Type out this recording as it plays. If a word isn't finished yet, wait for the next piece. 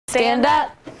Stand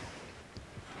up.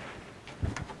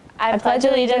 I pledge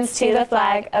allegiance to the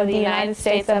flag of the United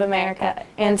States of America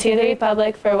and to the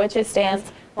republic for which it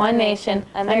stands, one nation,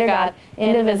 under God,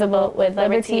 indivisible, with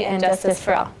liberty and justice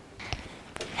for all.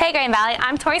 Hey Green Valley,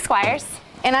 I'm Tori Squires.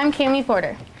 And I'm Cami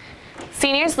Porter.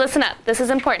 Seniors, listen up. This is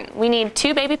important. We need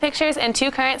 2 baby pictures and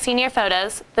 2 current senior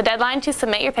photos. The deadline to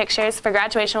submit your pictures for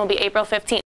graduation will be April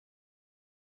 15th.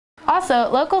 Also,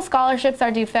 local scholarships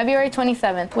are due February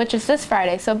 27th, which is this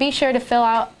Friday, so be sure to fill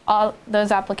out all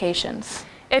those applications.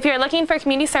 If you're looking for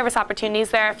community service opportunities,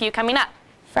 there are a few coming up.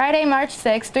 Friday, March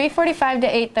 6th, 3:45 to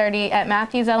 8:30 at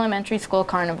Matthews Elementary School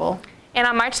Carnival. And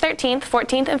on March 13th,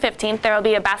 14th, and 15th, there will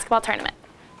be a basketball tournament.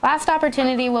 Last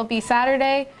opportunity will be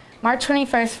Saturday, March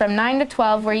 21st from 9 to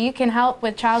 12, where you can help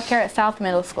with childcare at South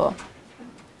Middle School.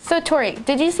 So Tori,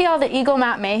 did you see all the Eagle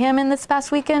Map mayhem in this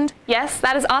past weekend? Yes,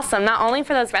 that is awesome, not only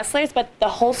for those wrestlers, but the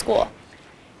whole school.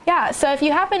 Yeah, so if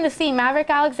you happen to see Mavrick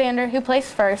Alexander, who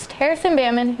placed first, Harrison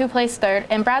Bamman, who placed third,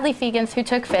 and Bradley Fegans, who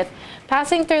took fifth,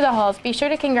 passing through the halls, be sure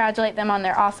to congratulate them on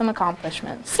their awesome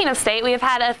accomplishments. Speaking of state, we have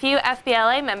had a few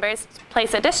FBLA members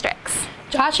place at districts.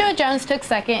 Joshua Jones took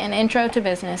second in Intro to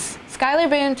Business. Skylar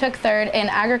Boone took third in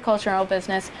Agricultural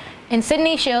Business, and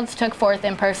Sydney Shields took fourth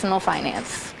in Personal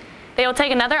Finance. They will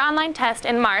take another online test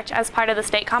in March as part of the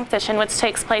state competition, which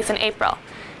takes place in April.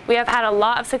 We have had a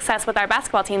lot of success with our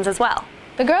basketball teams as well.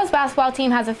 The girls' basketball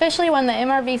team has officially won the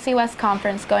MRVC West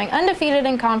Conference, going undefeated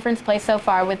in conference play so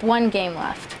far with 1 game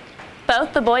left.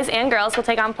 Both the boys and girls will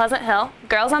take on Pleasant Hill,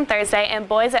 girls on Thursday, and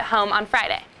boys at home on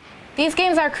Friday. These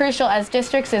games are crucial as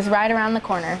districts is right around the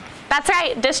corner. That's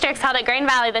right, districts held at Green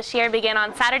Valley this year begin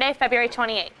on Saturday, February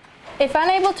 28th. If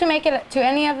unable to make it to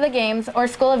any of the games or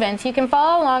school events, you can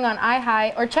follow along on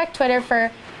iHi or check Twitter for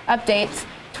updates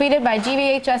tweeted by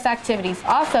GVHS Activities.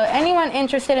 Also, anyone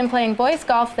interested in playing boys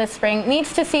golf this spring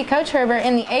needs to see Coach Herbert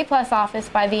in the A+ office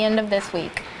by the end of this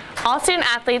week. All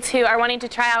student athletes who are wanting to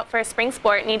try out for a spring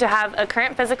sport need to have a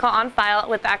current physical on file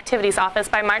with the Activities office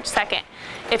by March 2nd.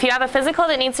 If you have a physical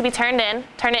that needs to be turned in,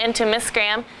 turn it into Miss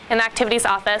Graham in the Activities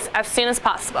office as soon as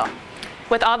possible,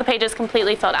 with all the pages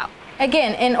completely filled out.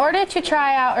 Again, in order to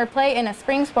try out or play in a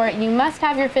spring sport, you must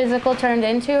have your physical turned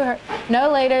into no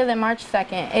later than March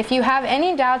 2nd. If you have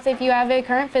any doubts if you have a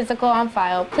current physical on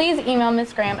file, please email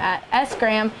Ms. Graham at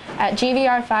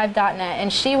sgraham@gvr5.net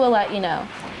and she will let you know.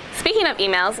 Speaking of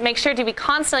emails, make sure to be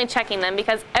constantly checking them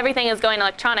because everything is going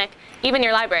electronic, even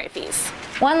your library fees.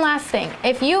 One last thing,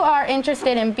 if you are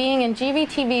interested in being in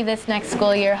GVTV this next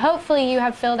school year, hopefully you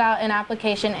have filled out an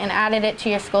application and added it to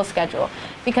your school schedule,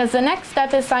 because the next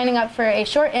step is signing up for a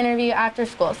short interview after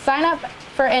school. Sign up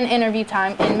for an interview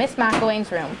time in Miss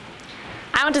McElwain's room.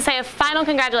 I want to say a final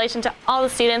congratulations to all the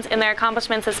students in their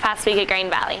accomplishments this past week at Green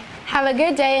Valley. Have a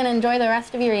good day and enjoy the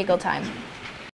rest of your Eagle time.